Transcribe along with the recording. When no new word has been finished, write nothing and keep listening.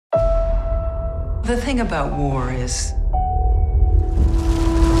The thing about war is,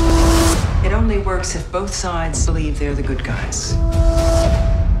 it only works if both sides believe they're the good guys.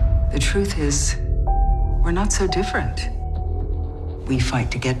 The truth is, we're not so different. We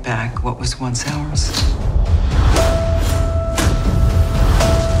fight to get back what was once ours.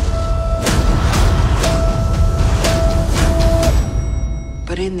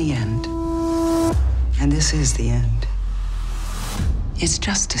 But in the end, and this is the end, it's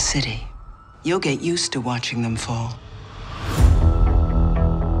just a city. You'll get used to watching them fall.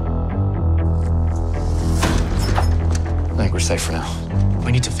 I think we're safe for now.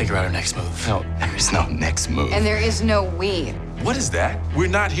 We need to figure out our next move. No, there is no next move. And there is no we. What is that? We're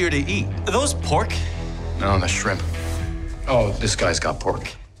not here to eat. Are those pork? No, the shrimp. Oh, this guy's got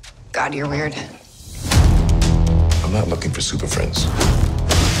pork. God, you're weird. I'm not looking for super friends.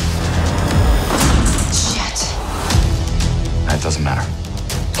 Shit. That doesn't matter.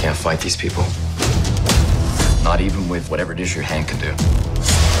 Can't fight these people. Not even with whatever it is your hand can do.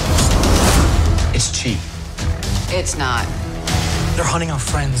 It's cheap. It's not. They're hunting our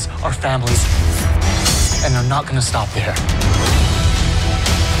friends, our families, and they're not gonna stop there.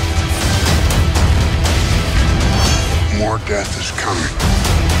 More death is coming.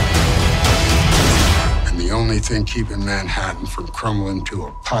 And the only thing keeping Manhattan from crumbling to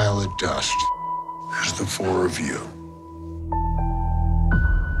a pile of dust is the four of you.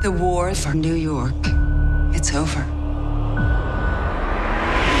 The war for New York, it's over.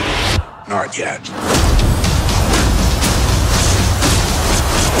 Not yet.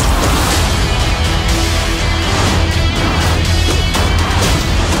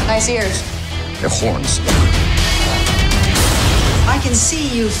 Nice ears. They're horns. I can see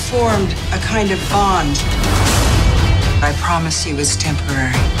you've formed a kind of bond. I promise you it's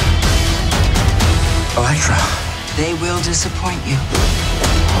temporary. Elektra. They will disappoint you.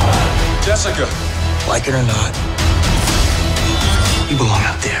 Jessica. Like it or not, we belong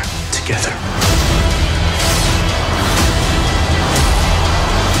out there together.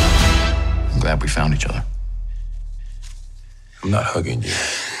 I'm glad we found each other. I'm not hugging you.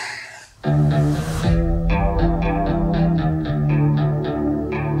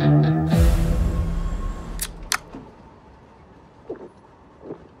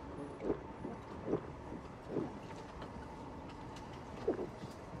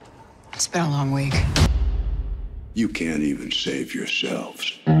 It's been a long week. You can't even save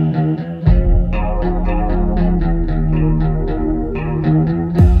yourselves.